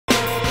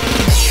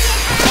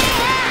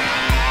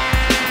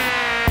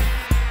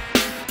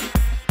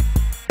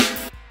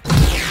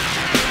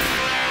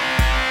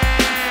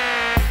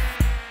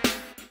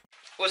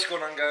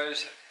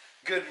guys,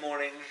 good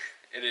morning.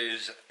 It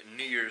is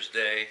New Year's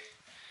Day.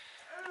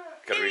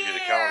 Gotta read you the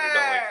calendar,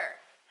 don't we?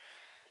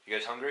 You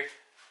guys hungry?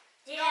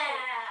 Yeah.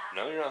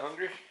 No, you're not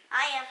hungry?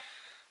 I am.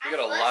 We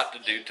got a lot to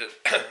do to...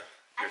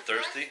 You're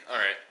thirsty?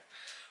 Alright.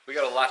 We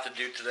got a lot to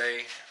do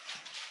today.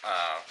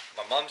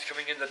 My mom's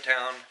coming into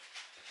town.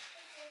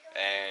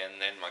 And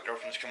then my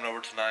girlfriend's coming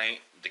over tonight.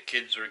 The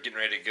kids are getting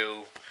ready to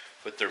go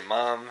with their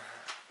mom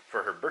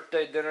for her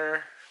birthday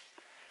dinner.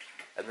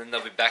 And then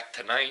they'll be back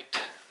tonight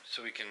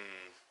so we can...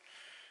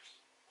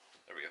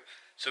 There we go.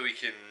 So we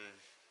can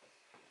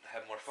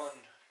have more fun.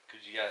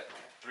 Because you got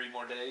 3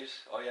 more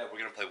days. Oh yeah, we're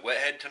going to play Wet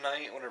Head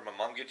tonight whenever my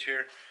mom gets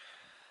here.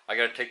 I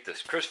got to take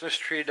this Christmas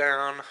tree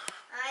down.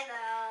 I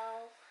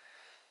know.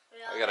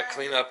 I got to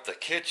clean up the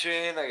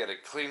kitchen. I got to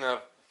clean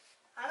up...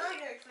 I'm not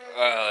going to clean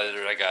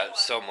up I got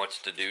so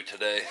much to do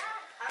today.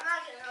 I'm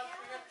not going to help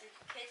clean up the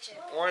kitchen.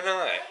 Why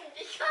not?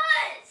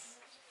 Because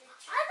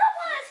I don't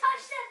want to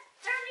touch that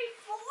dirty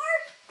floor.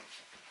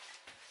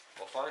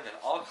 Well, fine, then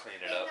I'll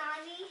clean it up. Hey,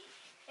 Nani.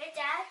 Hey,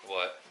 Dad.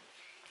 What?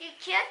 You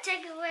can't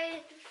take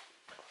away...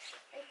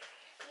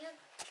 You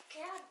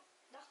can't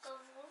knock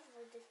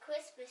over the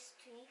Christmas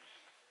tree.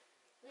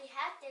 We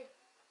have to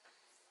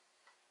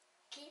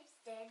keep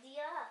standing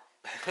up.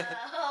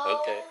 No,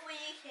 Okay. we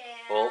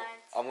can't. Well,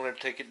 I'm going to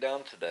take it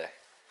down today.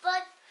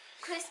 But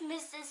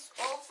Christmas is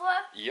over.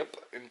 Yep,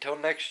 until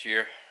next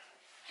year.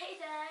 Hey,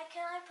 Dad,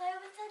 can I play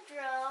with the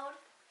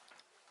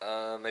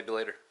drone? Maybe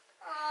later.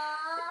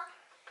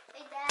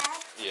 Hey, Dad.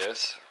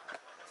 Yes.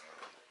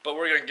 But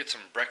we're going to get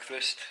some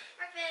breakfast.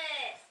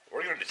 Breakfast.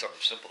 We're going to do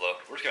something simple, though.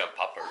 We're just going to have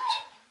Pop-Tarts.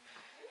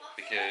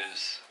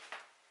 Because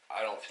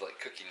I don't feel like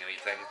cooking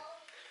anything.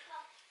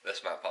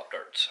 That's my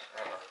Pop-Tarts.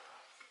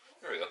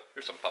 There we go.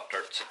 Here's some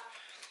Pop-Tarts.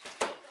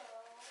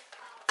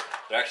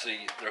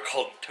 They're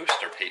called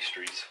toaster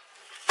pastries.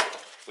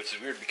 Which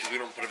is weird because we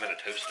don't put them in a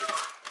toaster.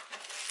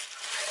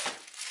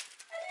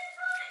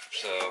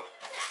 So,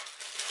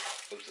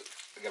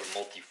 I got a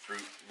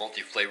multi-fruit,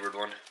 multi-flavored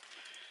one.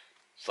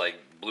 It's like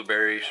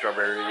blueberry,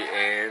 strawberry,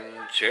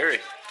 and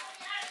cherry.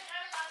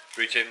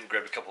 Reach in and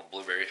grab a couple of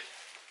blueberry.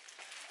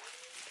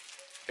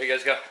 Here you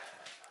guys go.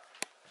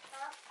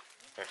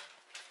 Here.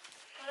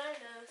 What are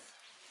those?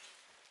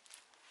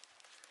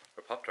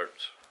 They're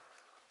Pop-Tarts.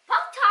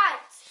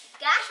 Pop-Tarts!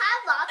 Gotta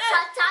have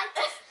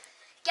Pop-Tarts.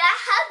 Gotta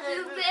have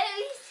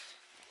blueberries.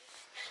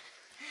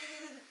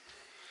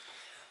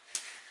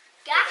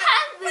 Gotta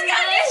have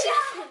blueberries.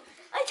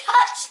 I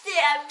touched it.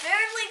 I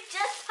barely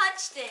just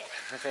touched it.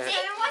 Do you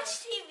ever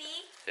watch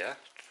TV? Yeah.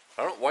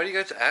 Why do you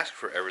guys ask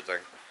for everything?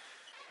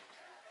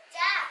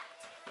 Dad.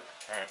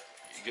 Alright.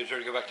 You guys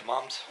ready to go back to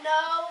Mom's?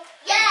 No.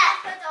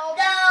 Yeah. No.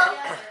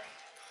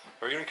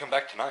 Or are you going to come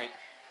back tonight?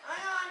 I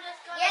know, I'm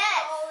just gonna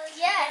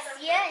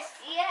Yes.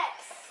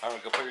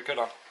 Alright, go put your coat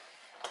on.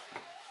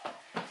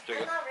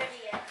 I'm not ready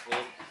yet.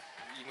 Well,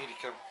 you need to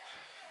come.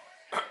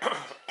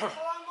 Hold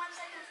on 1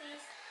 second,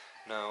 please.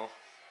 No.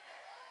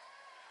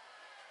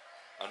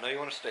 I know you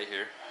want to stay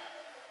here.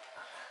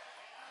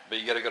 But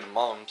you got to go to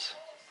Mom's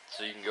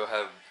so you can go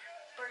have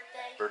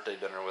birthday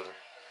dinner with her.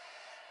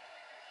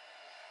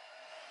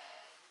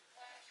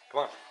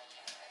 Come on.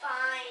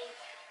 Fine.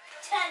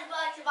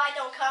 $10 if I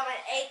don't come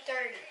at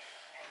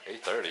 8:30.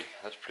 8:30?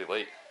 That's pretty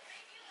late.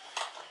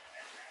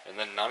 And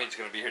then Nani's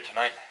going to be here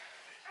tonight.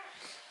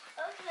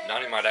 Okay.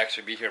 Nani might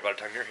actually be here by the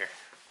time you're here.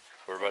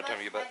 Or by the time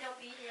you get back. I don't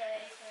be here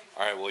at 8:30.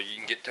 Alright, well you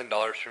can get $10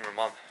 from your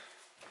mom.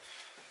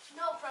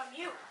 No, from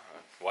you.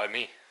 Why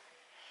me?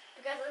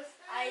 Because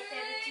I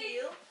sent it to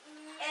you.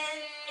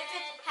 And if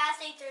it's past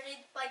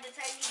 8:30 by the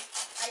time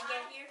I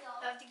get here, you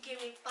have to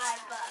give me $5.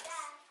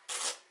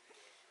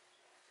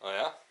 Oh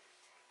yeah?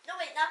 No,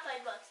 wait, not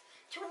 $5.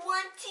 $25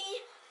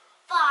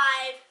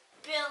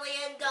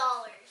 billion.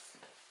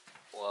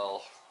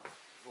 Well,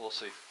 we'll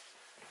see.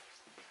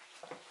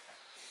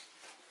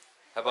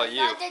 How about you?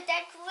 What about the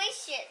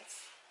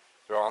decorations?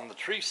 They're on the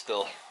tree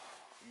still.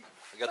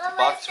 I got But the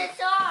box. where's the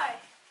star?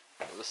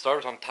 The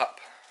star's on top.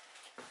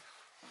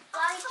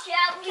 I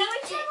can't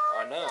reach it.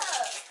 I know.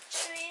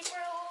 Tree for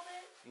a little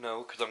bit?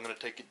 No, because I'm going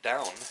to take it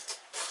down.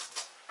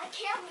 I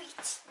can't reach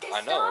the star.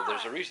 I know,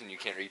 there's a reason you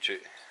can't reach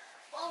it.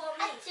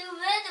 It's too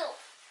little.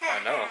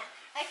 I know.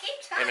 I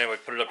keep trying. And they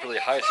would put it up really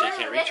high so you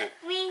can't reach it.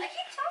 I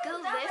keep trying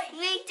to with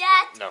me,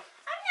 Dad. No.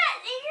 I'm not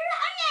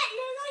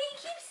little. He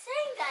keeps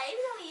saying that,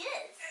 even though he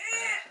is.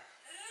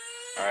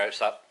 Alright,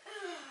 stop.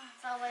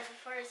 So waiting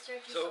for his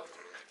turkey. So,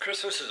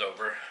 Christmas is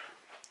over.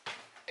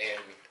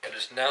 And it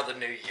is now the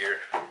new year.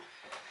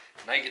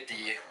 And I get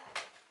the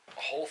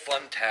whole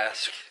fun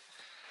task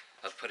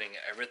of putting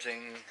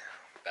everything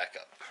back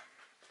up.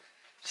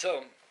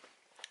 So,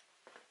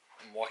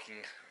 I'm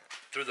walking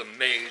through the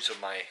maze of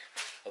my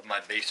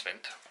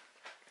basement,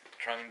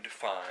 trying to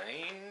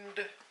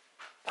find...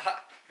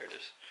 Aha! Here it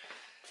is.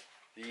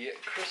 The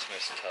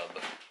Christmas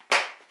tub.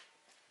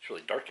 It's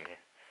really dark in here.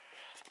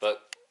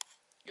 But,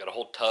 got a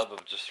whole tub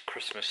of just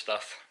Christmas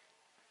stuff.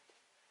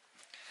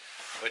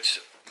 Which,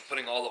 I'm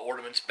putting all the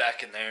ornaments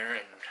back in there,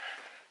 and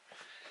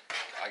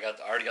I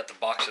already got the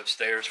box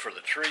upstairs for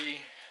the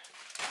tree.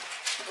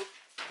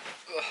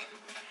 Ugh,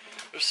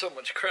 there's so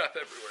much crap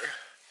everywhere.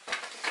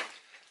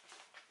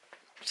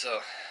 So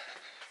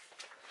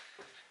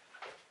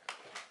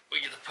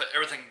we get to put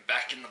everything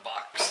back in the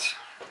box.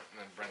 I'm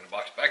gonna bring the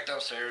box back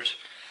downstairs.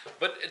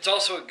 But it's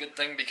also a good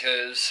thing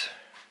because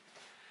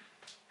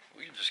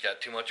we just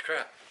got too much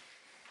crap.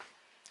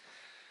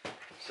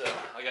 So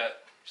I got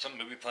some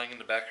movie playing in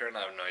the background.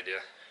 I have no idea.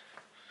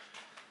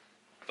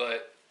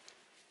 But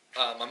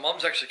my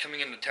mom's actually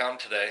coming into town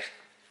today.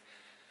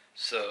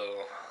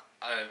 So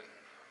I'm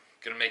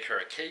gonna make her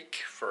a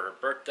cake for her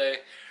birthday.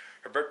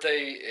 Her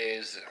birthday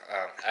is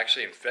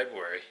actually in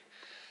February,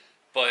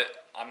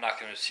 but I'm not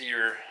gonna see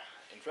her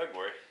in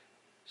February.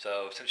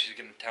 So since she's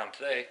getting to town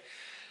today,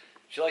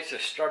 she likes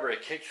this strawberry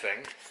cake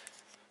thing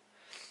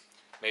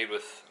made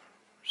with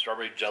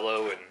strawberry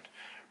jello and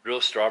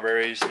real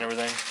strawberries and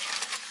everything.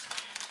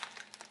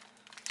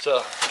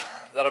 So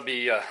that'll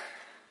be on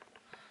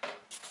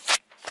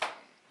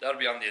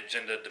the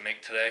agenda to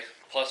make today.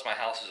 Plus my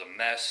house is a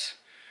mess,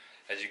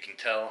 as you can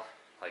tell.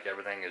 Like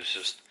everything is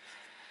just,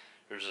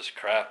 there's just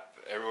crap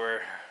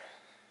everywhere.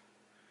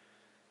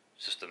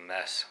 It's just a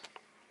mess.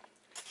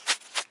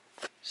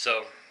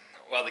 So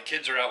while the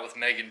kids are out with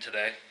Megan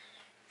today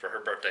for her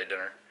birthday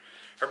dinner,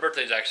 her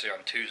birthday's actually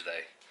on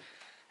Tuesday,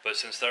 but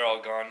since they're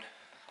all gone,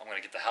 I'm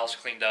gonna get the house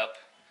cleaned up.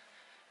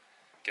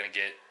 Gonna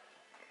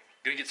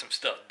get some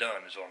stuff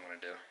done is what I'm gonna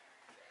do.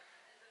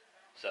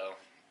 So,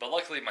 but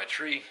luckily my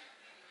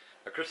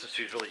Christmas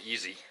tree is really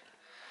easy.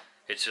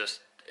 It's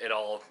just, it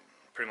all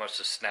pretty much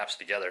just snaps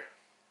together.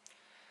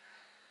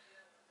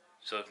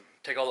 So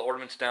take all the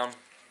ornaments down.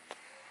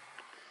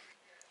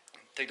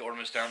 Take the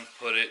ornaments down,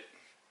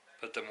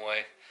 put them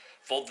away.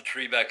 Fold the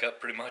tree back up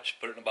pretty much,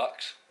 put it in a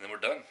box, and then we're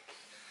done.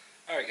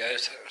 Alright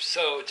guys,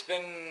 so it's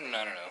been,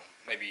 I don't know,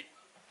 maybe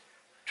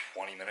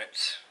 20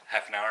 minutes,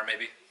 half an hour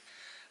maybe.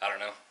 I don't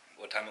know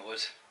what time it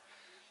was.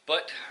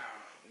 But,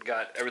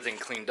 got everything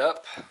cleaned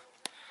up.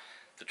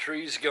 The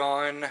tree's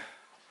gone.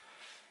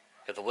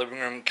 Got the living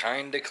room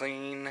kinda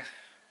clean.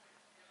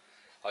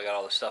 I got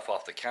all the stuff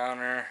off the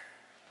counter.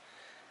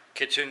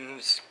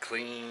 Kitchen's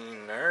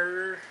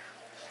cleaner.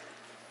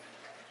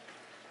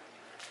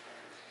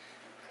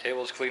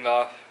 Table's cleaned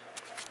off.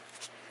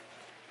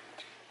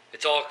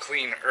 It's all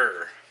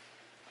cleaner,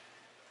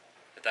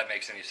 if that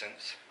makes any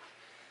sense.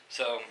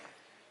 So,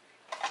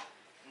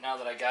 now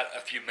that I got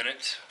a few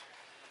minutes,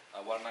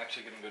 what I'm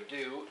actually going to go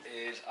do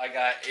is I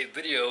got a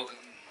video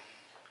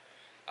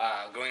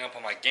going up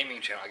on my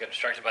gaming channel. I got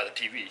distracted by the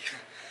TV.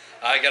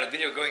 I got a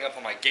video going up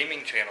on my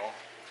gaming channel,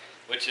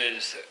 which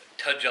is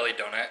Tud Jelly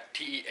Donut,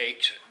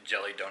 T-E-H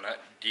Jelly Donut,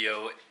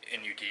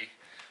 D-O-N-U-T,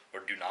 or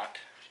do not,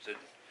 so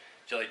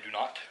Jelly Do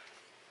Not.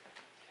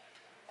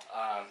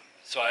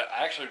 So I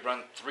actually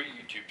run 3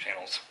 YouTube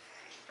channels.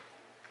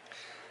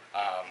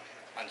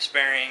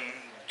 Unsparing,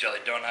 Jelly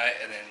Donut,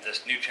 and then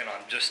this new channel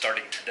I'm just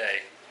starting today.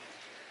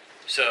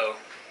 So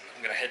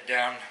I'm gonna head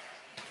down,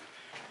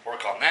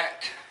 work on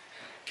that,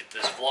 get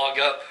this vlog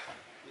up.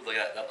 Look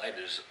at that light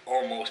is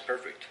almost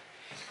perfect.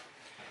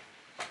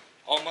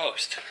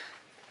 Almost.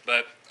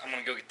 But I'm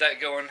gonna go get that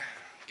going,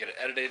 get it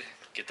edited,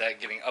 get that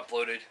getting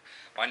uploaded.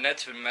 My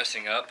net's been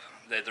messing up.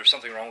 There's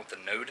something wrong with the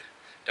node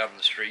down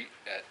the street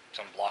at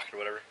some block or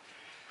whatever.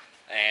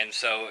 And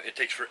so it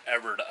takes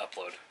forever to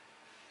upload.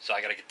 So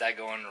I gotta get that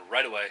going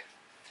right away.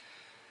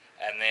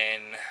 And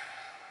then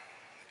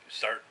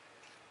start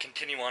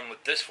continue on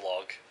with this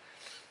vlog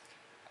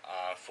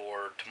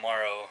for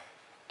tomorrow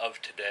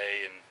of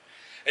today. And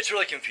it's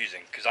really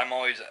confusing because I'm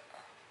always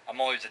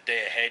a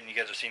day ahead and you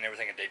guys are seeing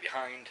everything a day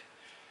behind.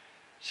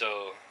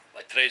 So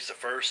like today's the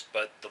 1st,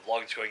 but the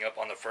vlog that's going up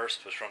on the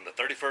 1st was from the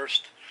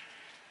 31st.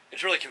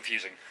 It's really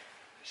confusing.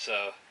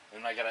 So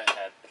then I gotta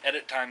add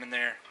edit time in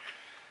there.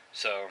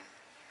 So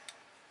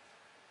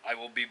I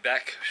will be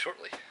back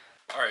shortly.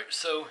 Alright,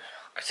 so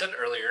I said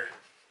earlier,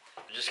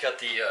 I just got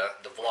the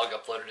vlog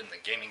uploaded and the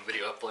gaming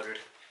video uploaded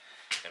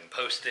and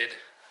posted,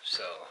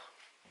 so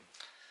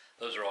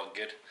those are all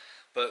good.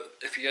 But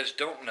if you guys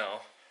don't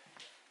know,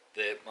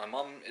 that my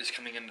mom is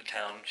coming into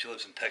town. She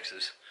lives in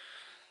Texas,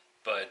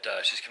 but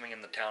she's coming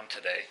into town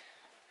today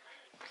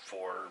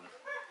for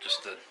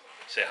just to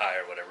say hi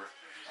or whatever.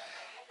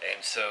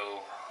 And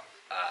so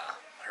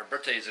her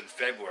birthday is in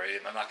February,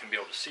 and I'm not going to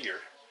be able to see her.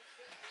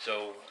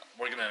 So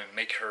we're going to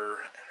make her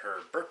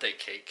birthday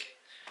cake.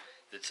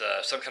 It's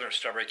some kind of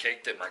strawberry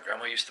cake that my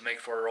grandma used to make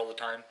for her all the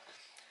time.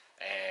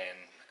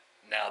 And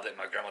now that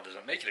my grandma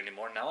doesn't make it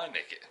anymore, now I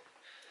make it.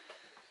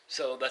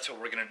 So that's what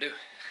we're going to do.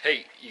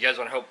 Hey, you guys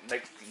want to help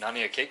make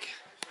Nani a cake?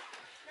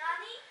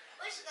 Nani?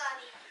 Which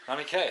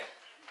Nani? Nani K.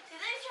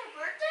 Today's her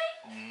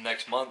birthday?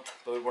 Next month,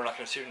 but we're not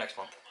going to see her next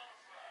month.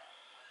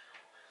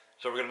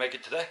 So we're going to make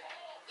it today.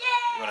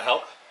 Yay! You want to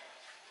help?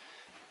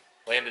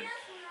 Landon. Yes,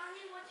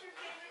 Nani, what's your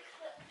favorite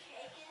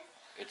cake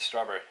is? It's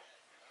strawberry.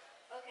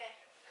 Okay.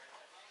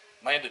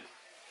 Landon.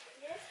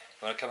 Yes?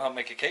 You want to come help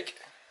make a cake?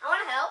 I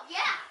want to help.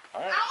 Yeah.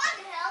 All right. I want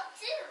to help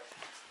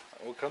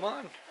too. Well, come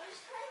on.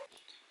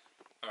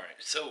 Alright,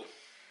 so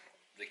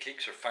the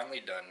cakes are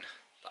finally done.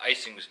 The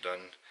icing's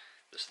done.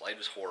 This light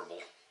is horrible.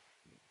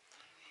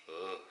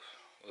 Ugh.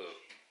 Ugh,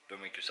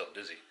 don't make yourself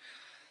dizzy.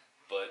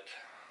 But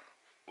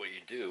what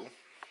you do,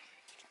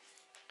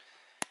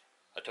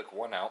 I took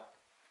one out,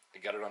 I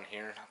got it on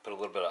here, put a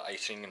little bit of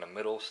icing in the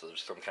middle so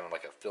there's some kind of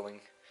like a filling.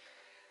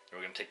 And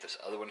we're going to take this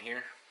other one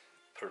here,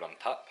 put it on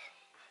top,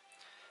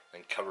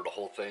 then cover the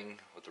whole thing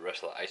with the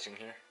rest of the icing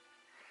here.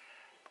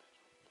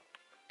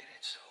 And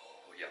it's so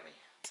yummy.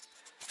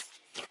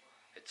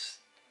 It's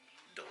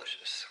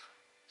delicious.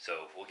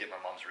 So we'll get my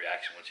mom's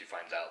reaction when she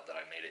finds out that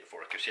I made it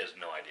for her, because she has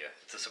no idea.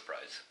 It's a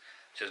surprise.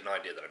 She has no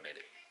idea that I made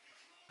it.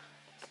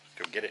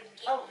 Go get it.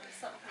 Oh,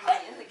 something for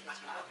me in the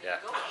kitchen. Okay, Yeah.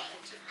 go in the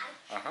kitchen.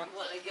 Uh-huh. You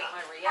want to get my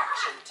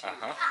reaction to.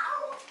 Uh-huh.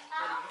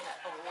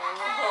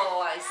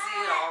 Oh, I see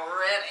it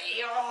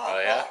already.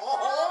 Oh, yeah?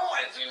 Oh,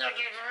 I see it.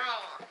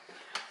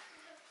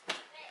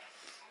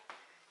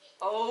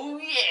 Oh,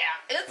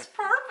 yeah. It's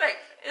perfect.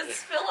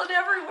 It's spilling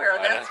everywhere.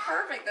 Oh, That's yeah?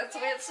 perfect. That's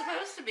the way it's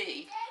supposed to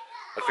be.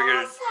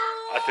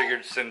 I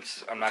figured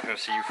since I'm not going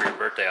to see you for your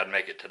birthday, I'd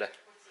make it today.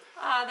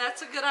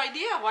 That's a good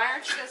idea. Why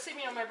aren't you going to see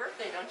me on my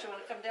birthday? Don't you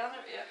want to come down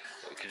there? Yeah.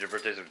 Because your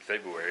birthday's in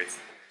February.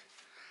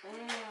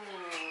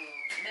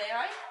 May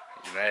I?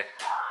 You may.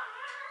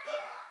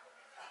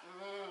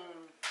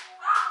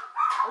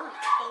 Oh,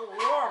 it's so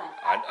warm.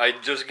 I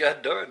just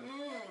got done.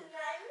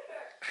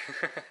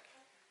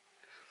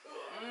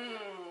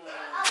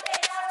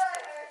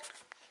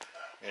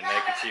 And now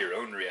you can see your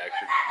own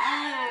reaction.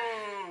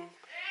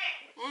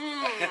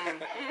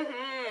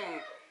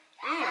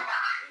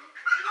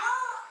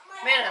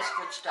 Man, that's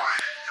good stuff.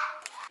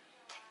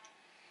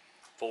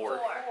 4.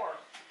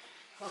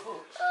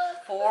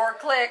 4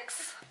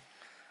 clicks.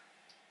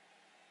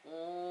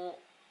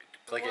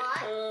 Click it.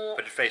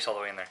 Put your face all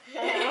the way in there.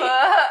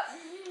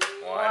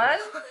 1,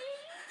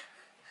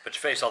 Put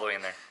your face all the way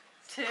in there.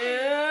 2,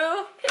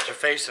 Put your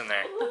face in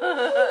there. 3.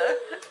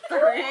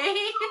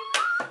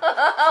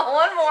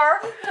 One more.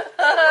 Put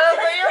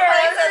your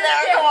face in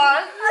there. Come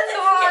on.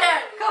 Come on.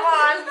 Come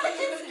on.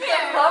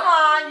 Come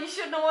on. You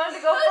shouldn't have wanted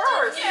to go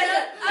first.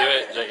 Do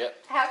it, Jacob.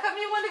 How come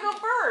you wanted to go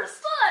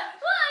first?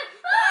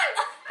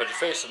 Put your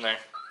face in there.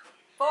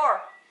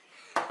 4.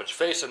 Put your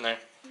face in there.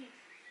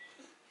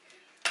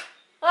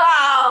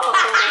 Wow.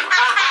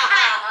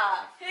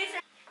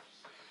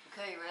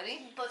 Okay,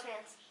 ready? Both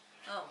hands.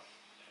 Oh.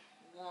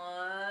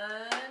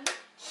 1,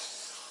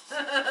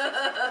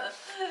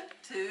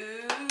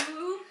 2,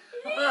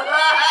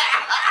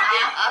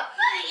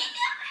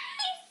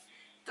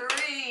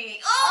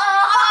 3.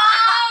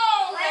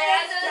 Oh!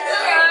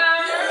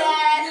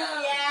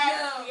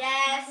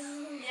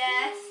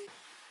 Yes.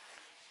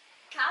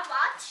 Can I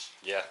watch?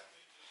 Yeah.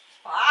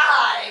 5.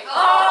 Oh,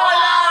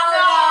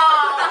 no.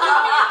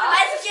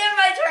 I skipped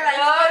my turn.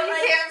 No, you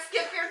can't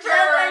skip your turn.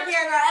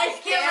 I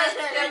skipped my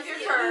turn. Skip your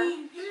turn.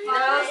 No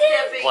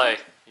skipping. Play.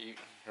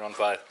 You're on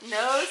 5.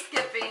 No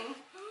skipping.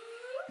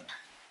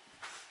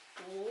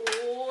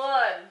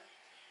 1.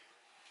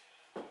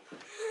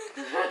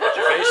 Put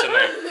your face in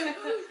there.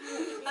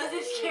 I'm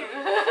just scared.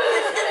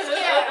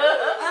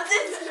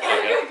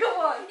 Okay. Come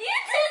on. You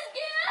just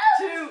scared.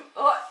 2.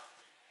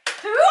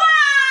 2.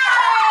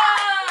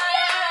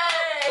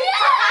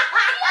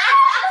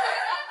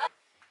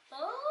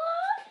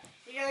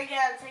 You're gonna get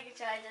on the second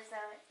try, just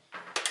have it.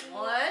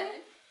 1,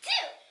 2.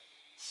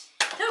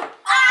 2.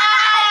 I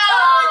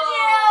told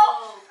you!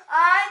 I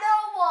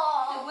know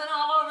It all. went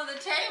all over the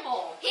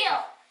table.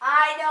 Heel.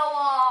 I know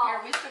all.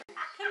 Here, we should.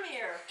 Come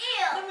here.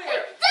 Heel. Come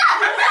here.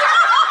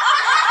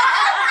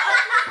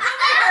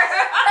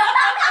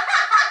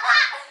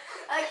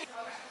 Okay.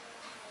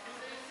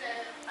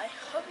 I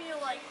hope you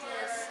like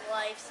this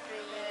live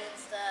stream and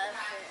stuff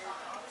and a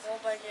whole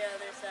bunch of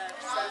other stuff.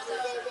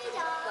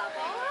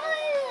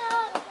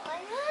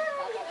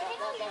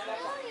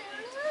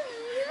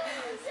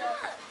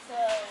 So,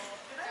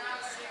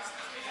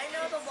 I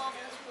know the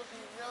waffles will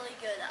be really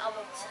good. I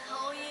will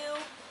tell you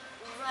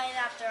right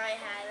after I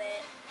have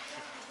it.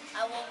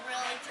 I will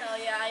really tell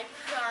you. I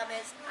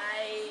promise.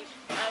 I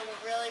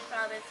will really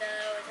promise that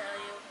I will tell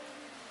you.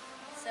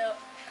 So,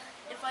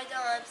 if I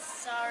don't, I'm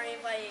sorry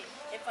if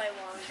I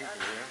won't.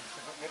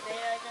 Maybe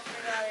I just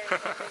forgot it or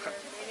something,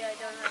 or maybe I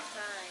don't have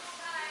time.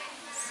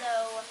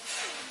 So,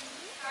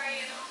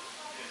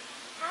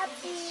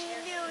 Happy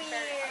New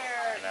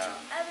Year to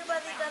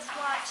everybody that's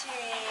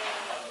watching.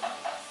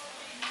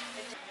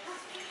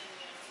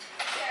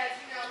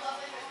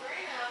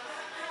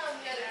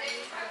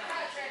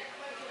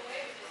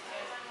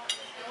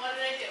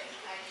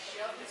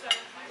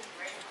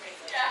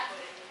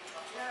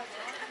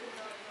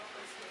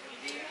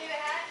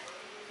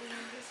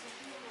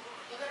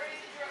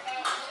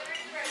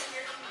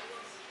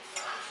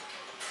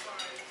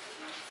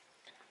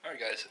 Alright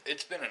guys,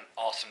 it's been an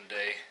awesome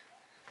day.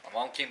 My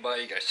mom came by,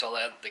 you guys saw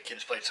that. The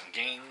kids played some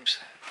games.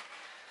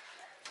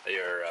 They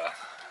are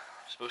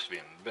supposed to be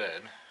in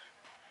bed.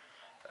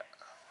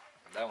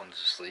 That one's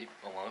asleep,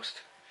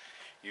 almost.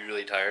 You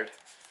really tired?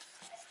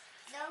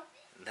 No.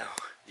 No.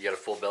 You got a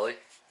full belly?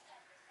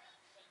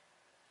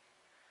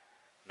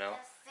 No?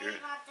 Just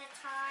save up the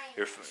time.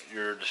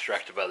 You're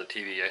distracted by the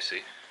TV, I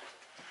see.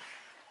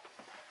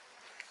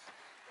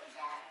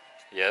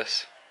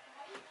 Yes?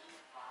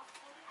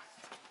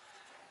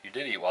 You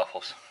did eat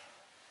waffles.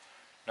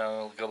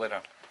 No, go lay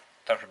down.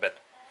 Time for bed.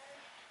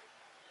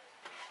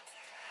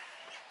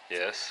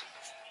 Yes.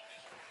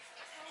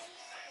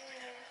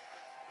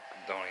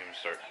 Don't even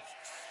start.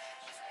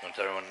 You want to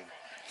tell everyone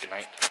good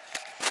night?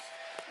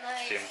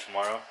 Nice. See them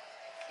tomorrow.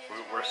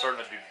 We're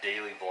starting to do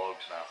daily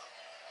vlogs now.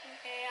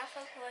 Okay, I have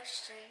a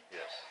question.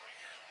 Yes.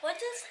 What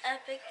does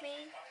epic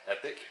mean?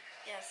 Epic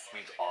Yes.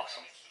 means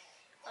awesome.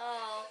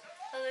 Oh,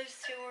 so there's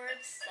 2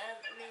 words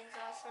that means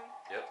awesome.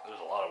 Yep,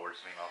 there's a lot of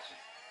words that mean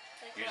awesome.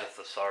 Like Use a what?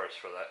 thesaurus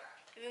for that.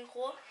 Even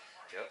cool?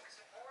 Yep.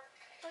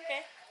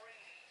 Okay.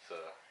 So,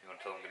 you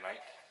want to tell them good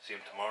night? See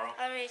them tomorrow?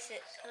 Let me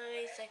say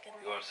good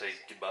You want to say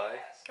goodbye?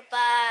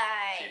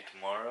 Goodbye. See you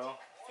tomorrow?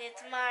 See you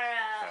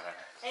tomorrow.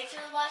 Make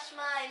sure to watch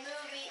my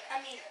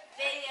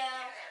video.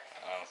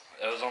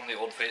 That was on the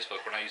old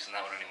Facebook. We're not using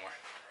that one anymore.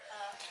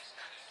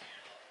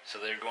 So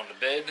they're going to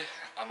bed.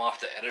 I'm off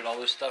to edit all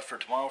this stuff for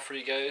tomorrow for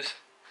you guys.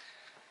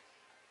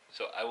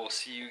 So I will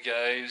see you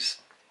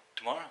guys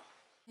tomorrow.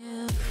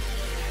 Yeah.